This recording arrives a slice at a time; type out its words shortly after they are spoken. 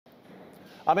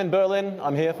I'm in Berlin.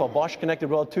 I'm here for Bosch Connected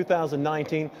World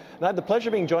 2019. And I had the pleasure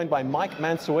of being joined by Mike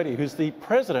Mansuetti, who's the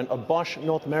president of Bosch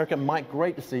North America. Mike,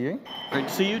 great to see you. Great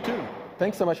to see you too.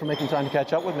 Thanks so much for making time to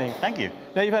catch up with me. Thank you.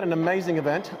 Now, you've had an amazing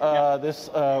event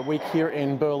this week here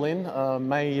in Berlin,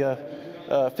 May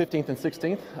 15th and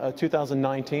 16th,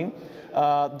 2019.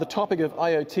 The topic of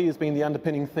IoT has been the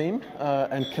underpinning theme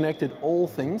and connected all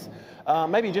things.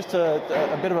 Maybe just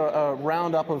a bit of a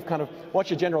roundup of kind of what's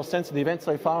your general sense of the event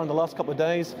so far in the last couple of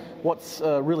days? What's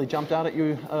really jumped out at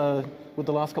you with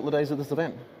the last couple of days of this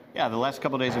event? Yeah, the last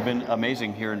couple of days have been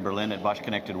amazing here in Berlin at Bosch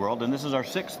Connected World, and this is our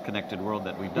 6th Connected World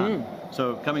that we've done.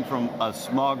 So coming from a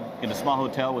small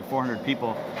hotel with 400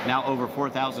 people, now over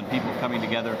 4,000 people coming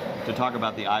together to talk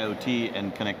about the IoT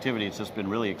and connectivity, it's just been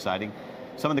really exciting.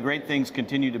 Some of the great things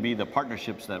continue to be the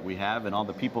partnerships that we have and all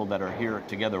the people that are here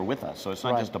together with us. So it's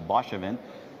not just a Bosch event,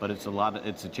 but it's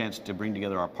a chance to bring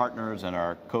together our partners and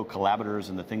our co-collaborators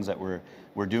and the things that we're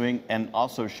doing, and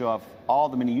also show off all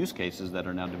the many use cases that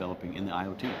are now developing in the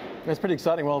IoT. It's pretty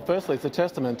exciting. Well, firstly, it's a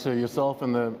testament to yourself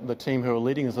and the team who are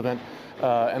leading this event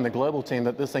and the global team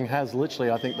that this thing has literally,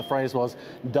 I think the phrase was,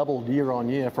 doubled year on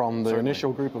year from the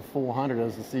initial group of 400,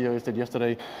 as the CEO said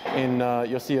yesterday,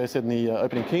 your CEO said in the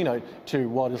opening keynote, to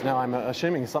what is now, I'm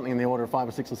assuming, something in the order of 5,000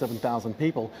 or 6,000 or 7,000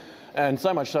 people. And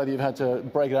so much so that you've had to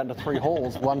break it out into 3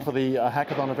 halls, one for the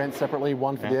hackathon event separately,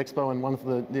 one for the expo, and one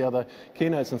for the other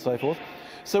keynotes and so forth.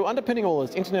 So underpinning all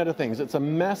this, Internet of Things, it's a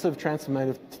massive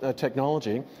transformative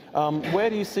technology. Where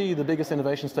do you see the biggest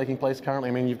innovations taking place currently?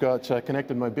 I mean, you've got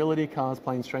connected mobility, cars,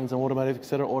 planes, trains, and automotive, et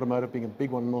cetera. Automotive being a big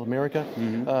one in North America.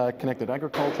 Connected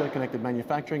agriculture, connected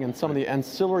manufacturing, and some of the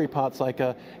ancillary parts like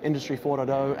Industry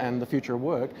 4.0 and the future of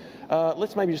work.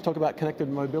 Let's maybe just talk about connected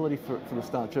mobility for the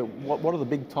start. What are the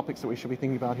big topics that we should be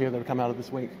thinking about here that have come out of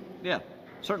this week? Yeah,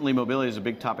 certainly mobility is a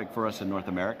big topic for us in North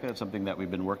America. It's something that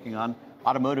we've been working on.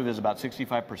 Automotive is about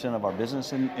 65% of our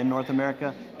business in North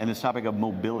America, and this topic of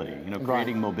mobility,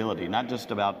 creating mobility, not just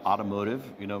about automotive,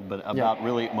 but about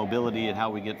really mobility and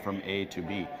how we get from A to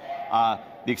B.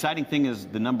 The exciting thing is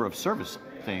the number of services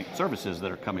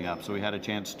that are coming up. So we had a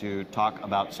chance to talk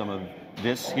about some of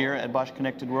this here at Bosch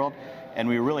Connected World, and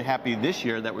we were really happy this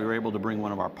year that we were able to bring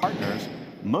one of our partners,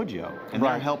 Mojio, and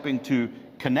they're helping to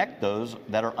connect those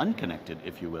that are unconnected,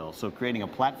 if you will. So creating a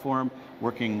platform,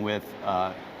 working with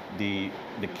the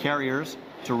carriers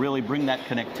to really bring that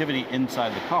connectivity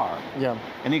inside the car.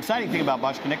 And the exciting thing about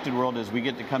Bosch Connected World is we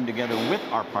get to come together with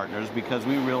our partners, because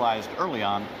we realized early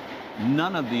on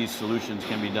none of these solutions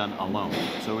can be done alone.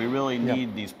 So we really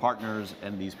need these partners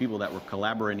and these people that we're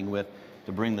collaborating with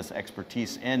to bring this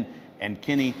expertise in. And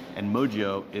Kinney and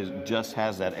Mojio just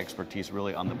has that expertise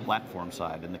really on the platform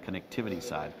side and the connectivity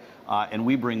side. And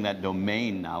we bring that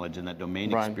domain knowledge and that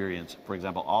domain experience. For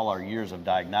example, all our years of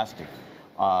diagnostic,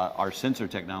 our sensor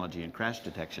technology and crash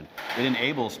detection. It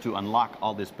enables to unlock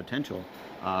all this potential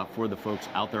for the folks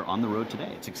out there on the road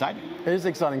today. It's exciting. It is an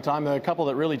exciting time. A couple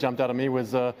that really jumped out at me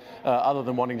was, other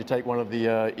than wanting to take one of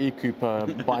the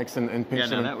e-coupe bikes and pinch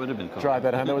that would have been cool. Drive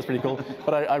that home, that was pretty cool.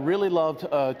 But I really loved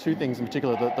 2 things in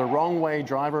particular. The wrong way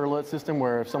driver alert system,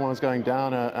 where if someone was going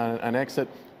down an exit,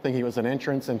 thinking it was an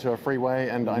entrance into a freeway,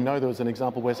 and I know there was an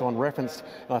example where someone referenced,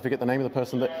 and I forget the name of the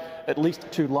person, that at least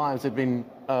 2 lives had been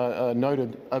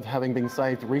noted of having been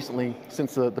saved recently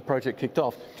since the project kicked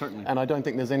off. Certainly. And I don't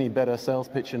think there's any better sales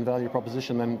pitch and value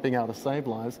proposition than being able to save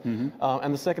lives.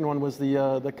 And the second one was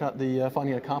the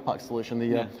finding a car park solution.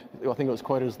 I think it was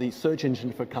quoted as the search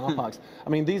engine for car parks. I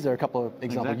mean, these are a couple of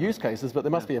example use cases, but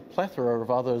there must be a plethora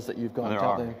of others that you've got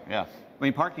out there. Yeah. I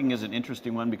mean, parking is an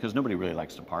interesting one because nobody really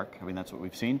likes to park. I mean, that's what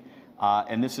we've seen.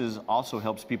 And this also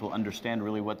helps people understand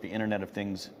really what the Internet of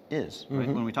Things is. Right?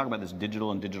 When we talk about this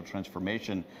digital and digital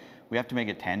transformation, we have to make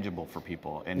it tangible for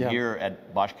people. And here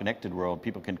at Bosch Connected World,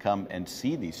 people can come and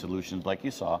see these solutions like you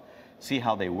saw, see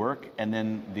how they work, and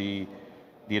then the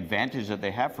advantage that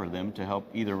they have for them to help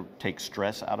either take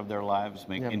stress out of their lives,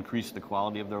 increase the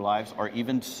quality of their lives, or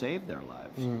even save their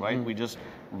lives, right? We just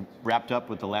wrapped up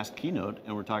with the last keynote,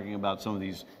 and we're talking about some of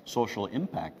these social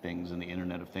impact things in the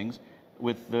Internet of Things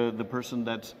with the person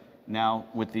that's now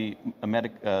with the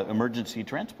emergency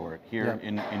transport here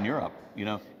in Europe.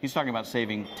 He's talking about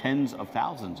saving tens of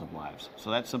thousands of lives.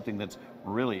 So that's something that's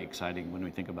really exciting when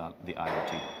we think about the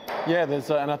IoT. Yeah,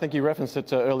 and I think you referenced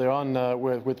it earlier on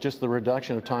with just the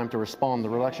reduction of time to respond, the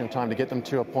reduction of time to get them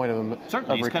to a point of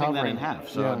Certainly, he's recovering. cutting that in half.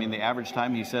 So I mean, the average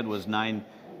time he said was 9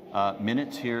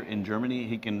 minutes here in Germany.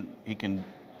 He can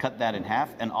cut that in half,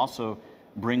 and also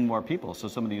bring more people. So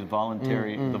some of these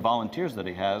the volunteers that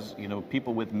he has,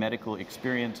 people with medical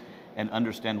experience and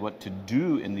understand what to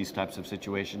do in these types of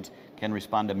situations, can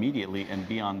respond immediately and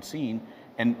be on scene,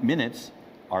 and minutes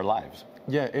are lives.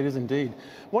 Yeah, it is indeed.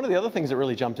 One of the other things that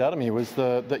really jumped out at me was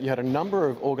that you had a number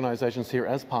of organizations here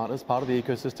as partners, part of the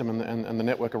ecosystem and the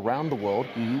network around the world.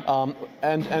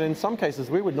 And in some cases,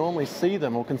 we would normally see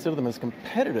them or consider them as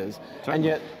competitors, and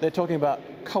yet they're talking about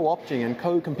co-opting and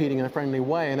co-competing in a friendly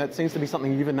way, and that seems to be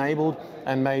something you've enabled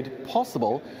and made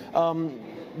possible.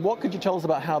 What could you tell us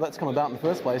about how that's come about in the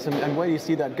first place, and where do you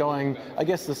see that going? I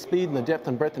guess the speed and the depth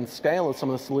and breadth and scale of some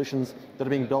of the solutions that are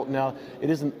being built now, it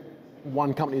isn't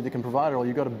one company that can provide it all.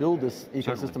 You've got to build this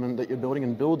ecosystem that you're building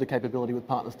and build the capability with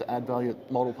partners to add value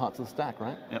at multiple parts of the stack,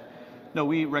 right? Yep. No,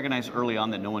 we recognized early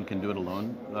on that no one can do it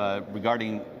alone.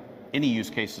 Regarding any use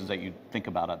cases that you think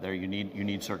about out there, you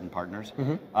need certain partners.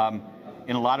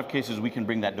 In a lot of cases, we can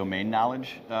bring that domain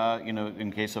knowledge,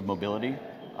 in case of mobility.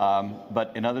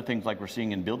 But in other things like we're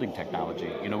seeing in building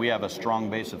technology, we have a strong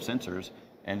base of sensors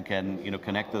and can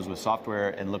connect those with software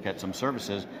and look at some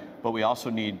services. But we also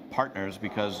need partners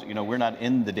because we're not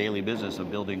in the daily business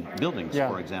of building buildings,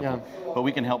 for example. But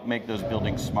we can help make those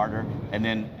buildings smarter, and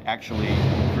then actually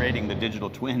creating the digital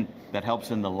twin that helps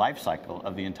in the life cycle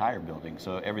of the entire building.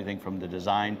 So everything from the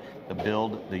design, the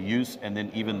build, the use, and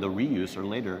then even the reuse or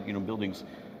later. Buildings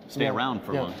stay around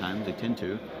for a long time. They tend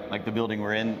to. Like the building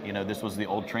we're in, this was the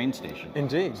old train station.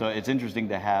 Indeed. So it's interesting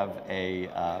to have a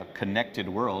connected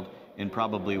world in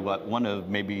probably one of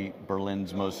maybe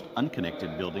Berlin's most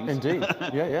unconnected buildings. Indeed,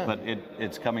 yeah. But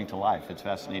it's coming to life. It's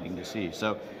fascinating to see.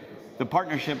 So the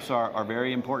partnerships are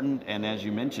very important, and as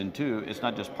you mentioned too, it's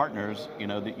not just partners.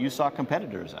 That you saw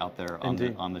competitors out there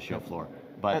on the show floor.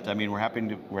 But I mean, we're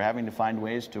having to find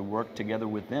ways to work together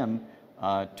with them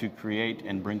to create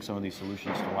and bring some of these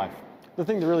solutions to life. The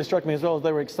thing that really struck me as well is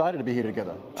they were excited to be here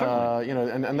together.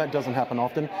 And that doesn't happen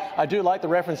often. I do like the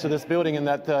reference to this building and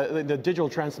that the digital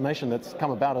transformation that's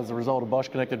come about as a result of Bosch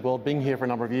Connected World being here for a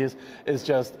number of years is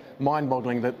just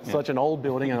mind-boggling that such an old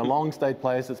building and a long-stayed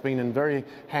place that's been in very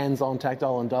hands-on,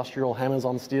 tactile, industrial, hammers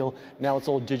on steel, now it's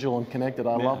all digital and connected.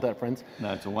 I love that, friends.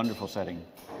 No, it's a wonderful setting.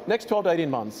 Next 12 to 18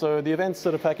 months. So the event's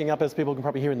sort of packing up, as people can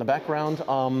probably hear in the background.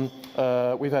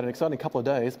 We've had an exciting couple of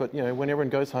days, but when everyone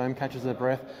goes home, catches their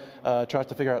breath, tries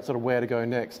to figure out sort of where to go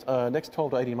next. Next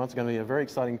 12 to 18 months are going to be a very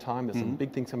exciting time. There's some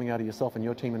big things coming out of yourself and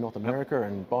your team in North America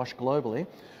and Bosch globally.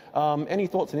 Any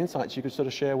thoughts and insights you could sort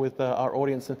of share with our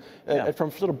audience from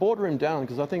sort of boardroom down?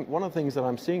 Because I think one of the things that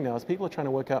I'm seeing now is people are trying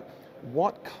to work out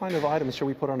what kind of items should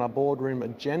we put on our boardroom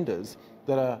agendas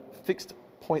that are fixed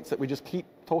points that we just keep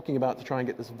talking about to try and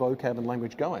get this vocab and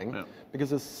language going, because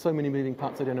there's so many moving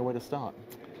parts they don't know where to start.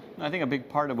 I think a big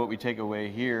part of what we take away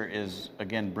here is,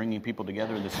 again, bringing people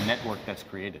together in this network that's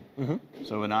created.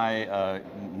 So when I,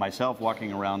 myself,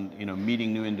 walking around,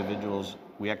 meeting new individuals,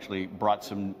 we actually brought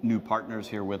some new partners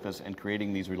here with us and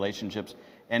creating these relationships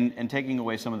and taking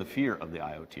away some of the fear of the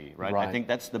IoT, right? I think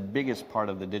that's the biggest part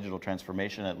of the digital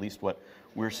transformation, at least what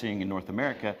we're seeing in North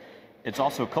America. It's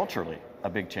also culturally a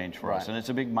big change for us, and it's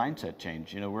a big mindset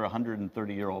change. We're a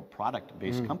 130-year-old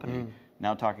product-based company,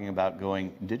 now talking about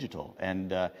going digital,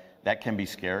 and that can be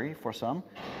scary for some,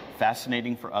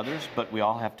 fascinating for others, but we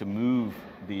all have to move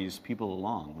these people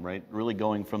along, right? Really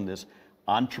going from this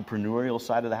entrepreneurial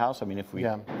side of the house. I mean, if we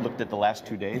looked at the last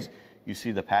 2 days, you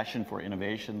see the passion for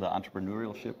innovation, the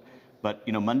entrepreneurship, but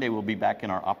Monday we'll be back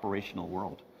in our operational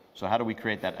world. So how do we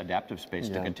create that adaptive space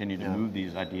to continue to move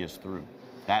these ideas through?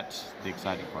 That's the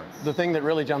exciting part. The thing that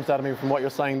really jumps out at me from what you're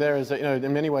saying there is that,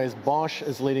 in many ways, Bosch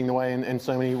is leading the way in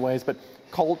so many ways, but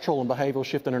cultural and behavioral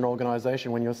shift in an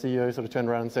organization when your CEO sort of turned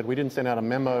around and said, we didn't send out a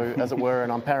memo, as it were,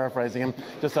 and I'm paraphrasing him,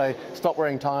 to say, stop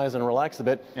wearing ties and relax a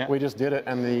bit. We just did it,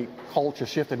 and the culture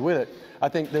shifted with it. I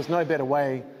think there's no better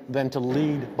way than to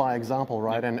lead by example,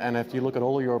 right? And if you look at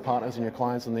all of your partners and your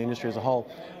clients and the industry as a whole,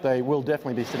 they will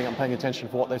definitely be sitting up and paying attention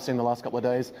for what they've seen the last couple of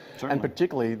days. And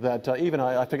particularly that,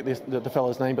 I forget the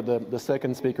fellow's name, but the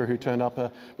second speaker who turned up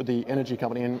with the energy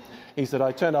company, and he said,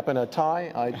 I turned up in a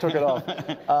tie, I took it off.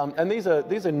 And these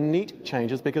are neat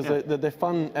changes because they're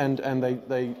fun and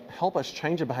they help us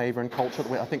change a behavior and culture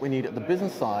that I think we need at the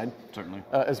business side,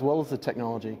 as well as the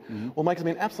technology. Well, Mike, it's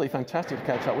been absolutely fantastic to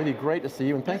catch up with you. Great to see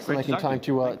you, and thanks for making time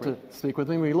to speak with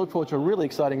me. We look forward to a really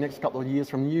exciting next couple of years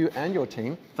from you and your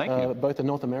team. Thank you. Both in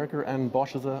North America and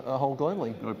Bosch as a whole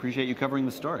globally. I appreciate you covering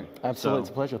the story. Absolutely, it's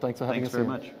a pleasure. Thanks for having us here.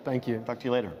 Thanks very much. Thank you. Talk to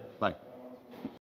you later.